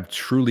you have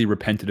truly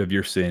repented of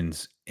your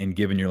sins and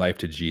given your life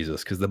to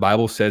Jesus, because the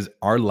Bible says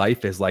our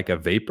life is like a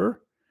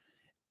vapor.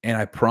 And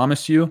I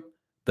promise you,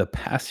 the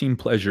passing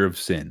pleasure of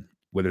sin,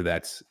 whether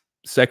that's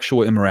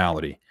sexual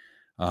immorality,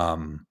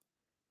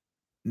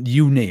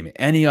 you name it,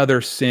 any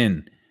other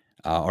sin,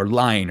 or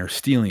lying or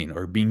stealing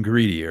or being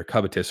greedy or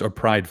covetous or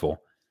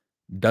prideful,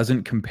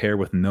 doesn't compare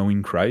with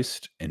knowing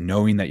Christ and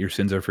knowing that your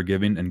sins are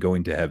forgiven and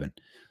going to heaven.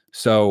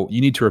 So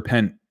you need to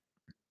repent,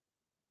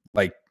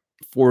 like,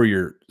 for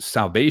your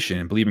salvation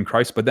and believe in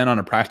Christ. But then on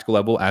a practical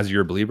level, as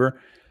you're a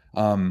believer,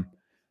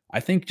 I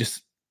think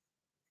just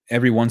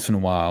every once in a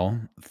while,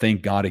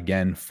 thank God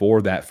again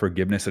for that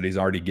forgiveness that he's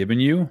already given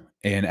you,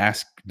 and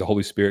ask the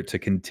Holy Spirit to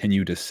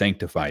continue to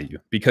sanctify you.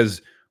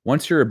 Because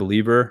once you're a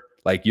believer,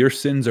 like, your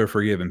sins are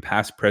forgiven,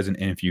 past, present,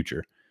 and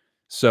future.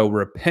 So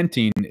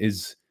repenting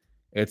is,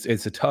 it's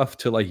a tough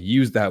to like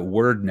use that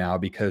word now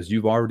because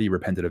you've already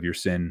repented of your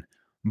sin.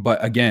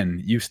 But again,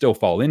 you still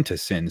fall into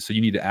sin. So you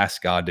need to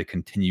ask God to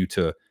continue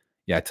to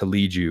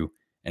lead you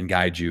and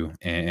guide you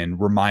and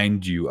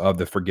remind you of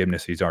the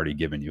forgiveness he's already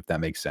given you, if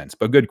that makes sense.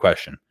 But good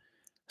question.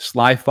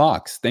 Sly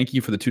Fox, thank you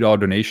for the $2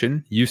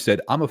 donation. You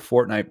said, I'm a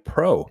Fortnite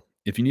pro.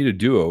 If you need a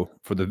duo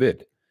for the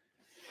vid.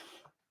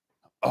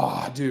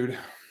 Oh, dude.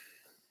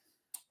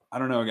 I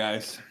don't know,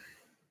 guys.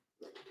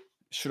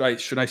 Should I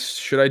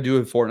do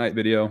a Fortnite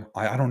video?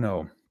 I don't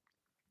know.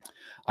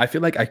 I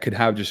feel like I could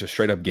have just a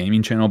straight up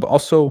gaming channel, but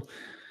also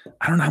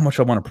I don't know how much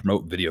I want to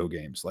promote video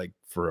games, like,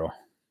 for real.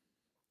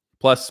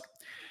 Plus,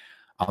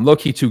 I'm low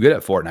key too good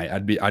at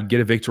Fortnite. I'd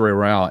get a victory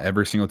royale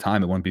every single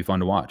time. It wouldn't be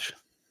fun to watch.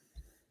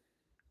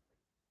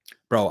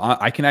 Bro,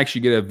 I can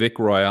actually get a Vic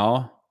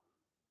Royale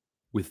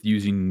with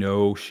using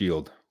no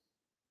shield.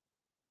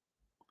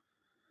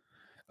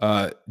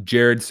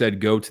 Jared said,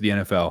 go to the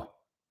NFL.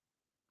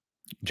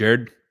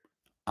 Jared,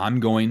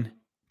 I'm going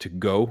to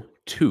go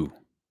to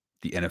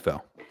the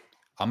NFL.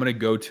 I'm going to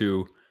go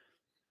to,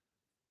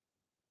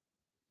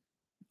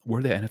 where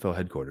are the NFL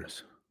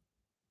headquarters?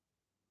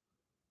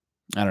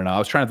 I don't know. I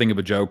was trying to think of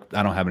a joke.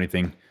 I don't have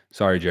anything.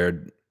 Sorry,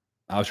 Jared.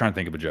 I was trying to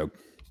think of a joke.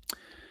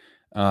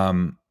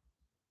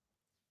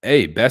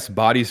 Hey, Best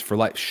Bodies for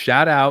Life.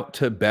 Shout out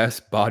to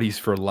Best Bodies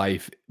for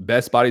Life.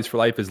 Best Bodies for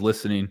Life is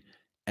listening.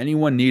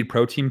 Anyone need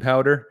protein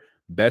powder?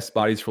 Best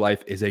Bodies for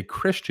Life is a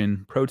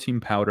Christian protein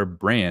powder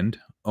brand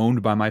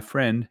owned by my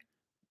friend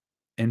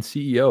and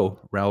CEO,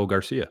 Raul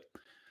Garcia.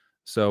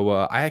 So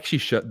I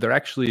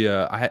actually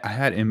I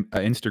had an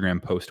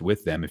Instagram post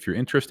with them. If you're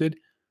interested,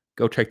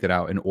 go check that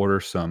out and order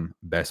some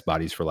Best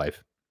Bodies for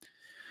Life.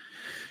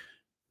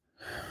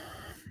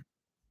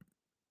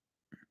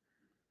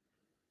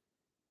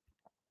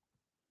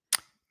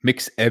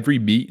 Mix every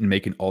meat and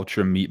make an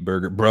ultra meat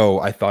burger.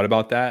 Bro, I thought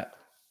about that.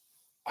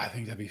 I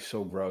think that'd be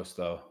so gross,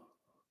 though.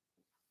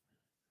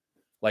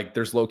 Like,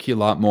 there's low-key a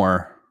lot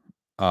more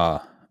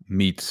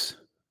meats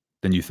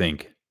than you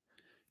think.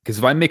 Because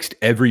if I mixed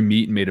every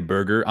meat and made a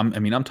burger,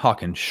 I'm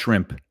talking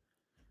shrimp,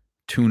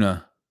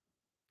 tuna,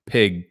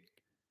 pig,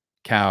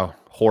 cow,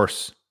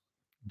 horse,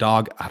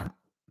 dog.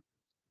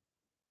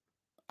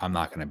 I'm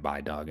not gonna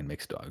buy dog and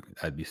mix dog.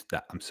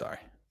 I'm sorry.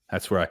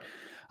 That's where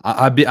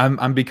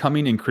I'm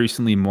becoming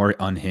increasingly more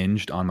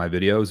unhinged on my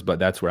videos, but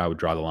that's where I would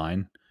draw the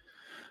line.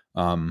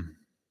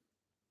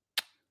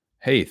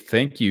 Hey,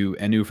 thank you,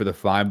 Enu, for the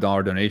 $5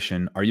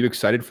 donation. Are you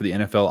excited for the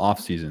NFL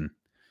offseason?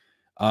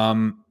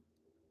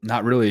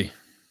 Not really.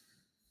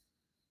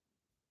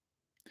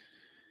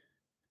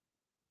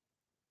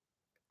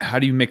 How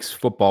do you mix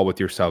football with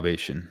your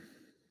salvation?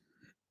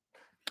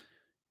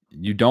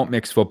 You don't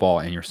mix football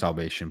and your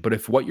salvation. But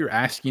if what you're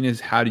asking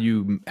is how do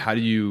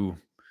you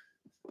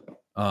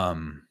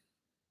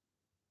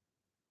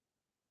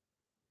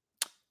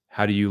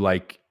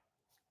like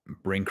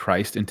bring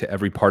Christ into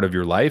every part of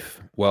your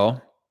life?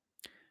 Well,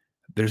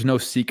 there's no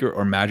secret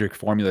or magic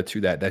formula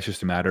to that. That's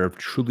just a matter of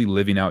truly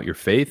living out your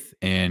faith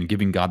and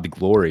giving God the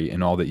glory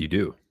in all that you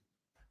do.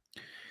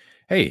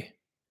 Hey,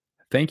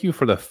 thank you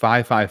for the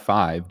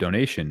 555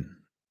 donation.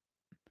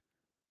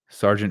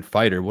 Sergeant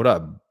Fighter, what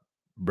up,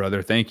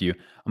 brother? Thank you.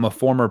 I'm a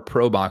former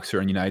pro boxer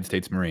and United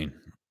States Marine.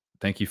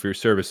 Thank you for your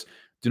service.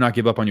 Do not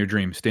give up on your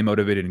dreams. Stay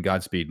motivated and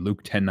Godspeed.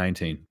 Luke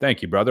 10:19.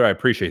 Thank you, brother. I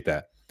appreciate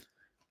that.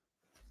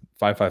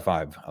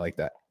 555. I like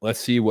that. Let's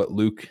see what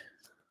Luke.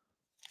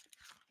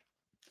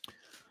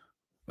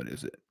 What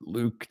is it?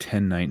 Luke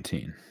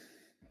 10:19.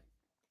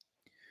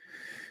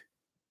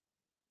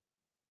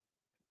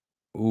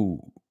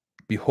 Ooh.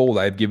 Behold,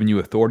 I have given you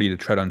authority to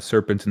tread on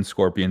serpents and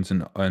scorpions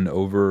and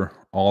over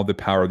all the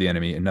power of the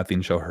enemy, and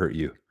nothing shall hurt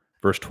you.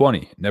 Verse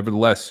 20.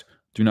 Nevertheless,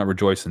 Do not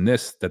rejoice in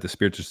this, that the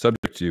spirits are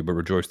subject to you, but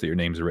rejoice that your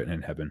names are written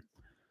in heaven.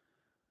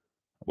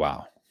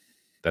 Wow.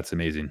 That's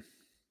amazing.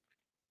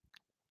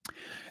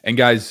 And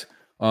guys,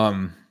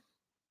 I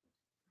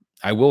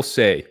will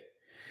say,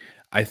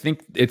 I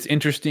think it's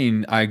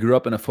interesting. I grew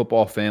up in a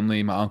football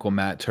family. My uncle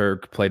Matt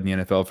Turk played in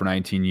the NFL for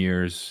 19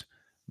 years.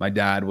 My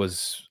dad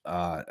was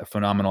a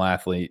phenomenal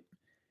athlete.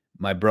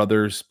 My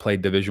brothers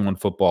played Division I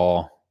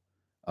football.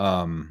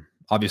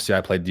 Obviously,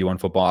 I played D1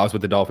 football. I was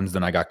with the Dolphins,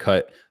 then I got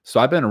cut. So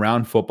I've been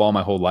around football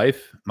my whole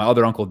life. My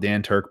other uncle,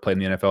 Dan Turk,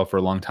 played in the NFL for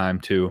a long time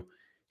too.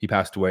 He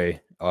passed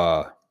away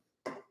a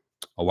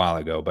while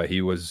ago, but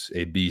he was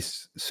a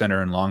beast,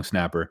 center and long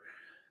snapper.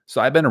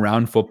 So I've been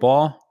around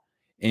football.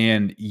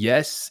 And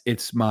yes,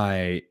 it's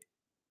my,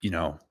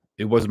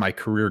 it was my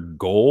career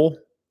goal.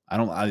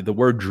 The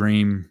word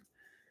dream,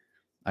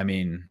 I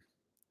mean,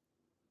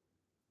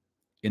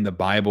 in the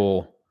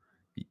Bible,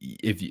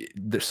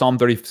 Psalm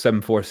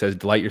 37:4 says,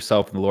 delight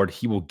yourself in the Lord,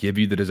 he will give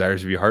you the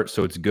desires of your heart.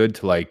 So it's good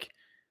to like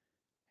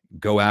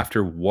go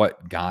after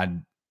what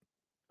God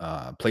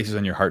places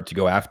on your heart to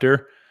go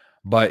after.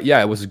 But yeah,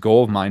 it was a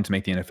goal of mine to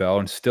make the NFL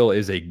and still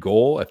is a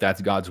goal if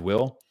that's God's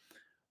will.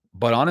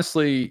 But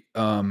honestly,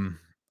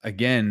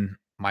 again,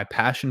 my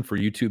passion for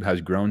YouTube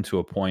has grown to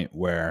a point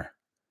where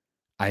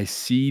I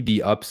see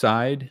the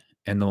upside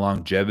and the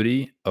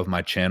longevity of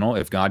my channel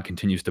if God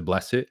continues to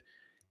bless it.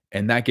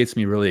 And that gets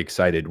me really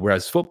excited.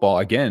 Whereas football,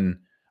 again,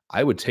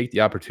 I would take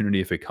the opportunity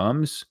if it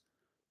comes,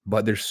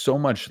 but there's so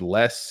much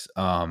less,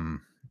 I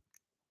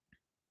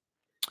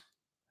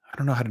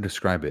don't know how to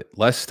describe it,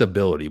 less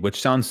stability, which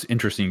sounds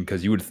interesting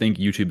because you would think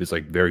YouTube is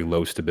like very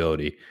low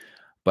stability.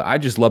 But I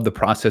just love the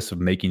process of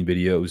making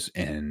videos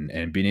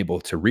and being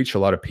able to reach a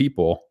lot of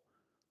people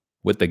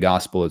with the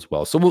gospel as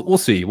well. So we'll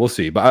see. We'll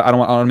see. But I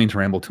don't mean to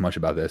ramble too much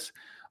about this.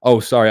 Oh,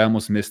 sorry. I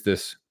almost missed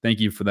this.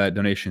 Thank you for that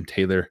donation,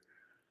 Taylor.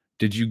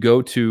 Did you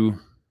go to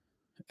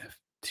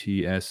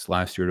FTS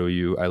last year at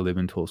OU? I live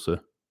in Tulsa.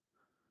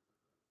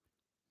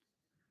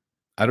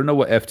 I don't know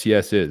what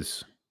FTS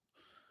is.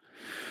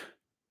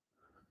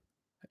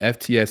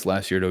 FTS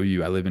last year at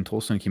OU. I live in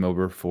Tulsa and came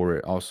over for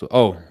it also.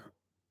 Oh,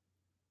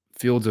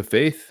 Fields of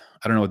Faith?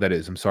 I don't know what that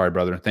is. I'm sorry,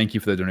 brother. Thank you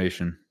for the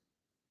donation.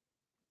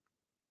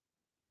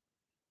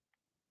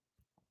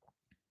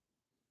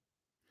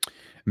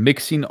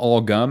 Mixing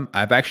all gum.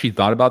 I've actually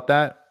thought about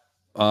that.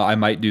 I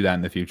might do that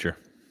in the future.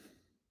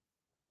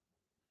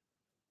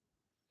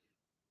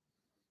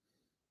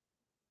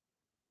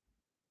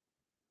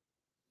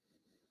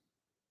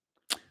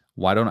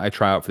 Why don't I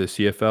try out for the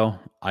CFL?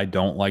 I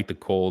don't like the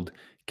cold.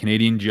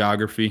 Canadian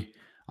geography.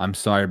 I'm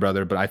sorry,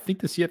 brother, but I think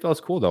the CFL is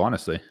cool, though,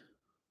 honestly.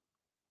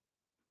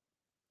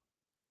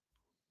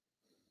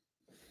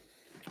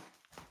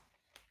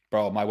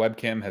 Bro, my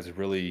webcam has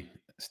really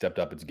stepped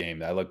up its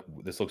game.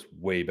 This looks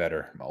way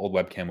better. My old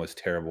webcam was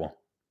terrible.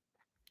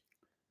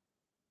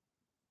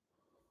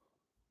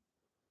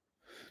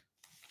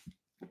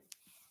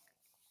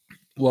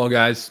 Well,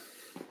 guys,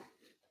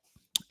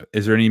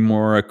 is there any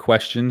more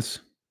questions?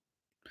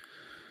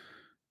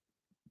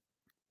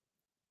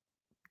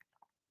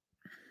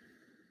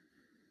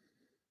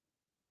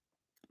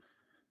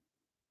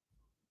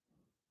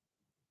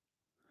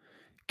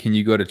 Can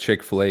you go to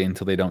Chick-fil-A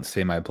until they don't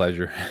say my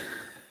pleasure?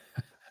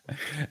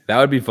 That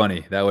would be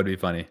funny. That would be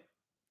funny.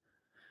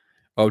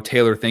 Oh,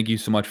 Taylor, thank you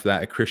so much for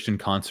that. A Christian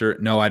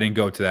concert? No, I didn't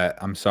go to that.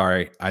 I'm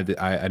sorry. I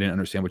didn't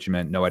understand what you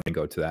meant. No, I didn't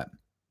go to that.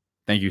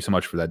 Thank you so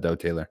much for that, though,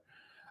 Taylor.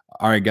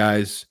 All right,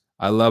 guys.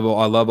 I love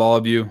all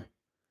of you.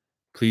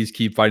 Please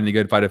keep fighting the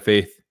good fight of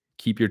faith.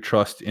 Keep your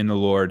trust in the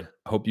Lord.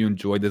 I hope you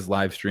enjoyed this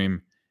live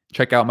stream.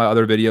 Check out my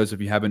other videos.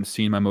 If you haven't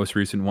seen my most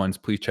recent ones,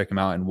 please check them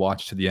out and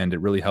watch to the end. It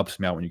really helps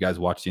me out when you guys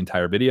watch the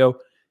entire video.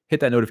 Hit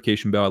that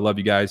notification bell. I love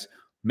you guys.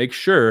 Make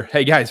sure,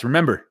 hey guys,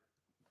 remember,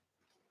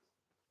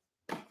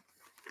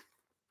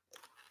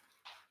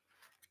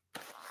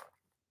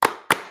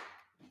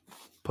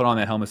 put on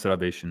that helmet of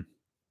salvation.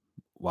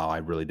 Wow, I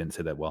really didn't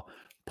say that well.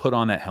 Put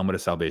on that helmet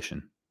of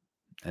salvation.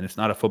 And it's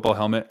not a football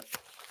helmet.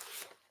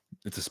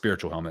 It's a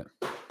spiritual helmet.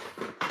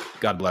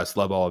 God bless.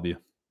 Love all of you.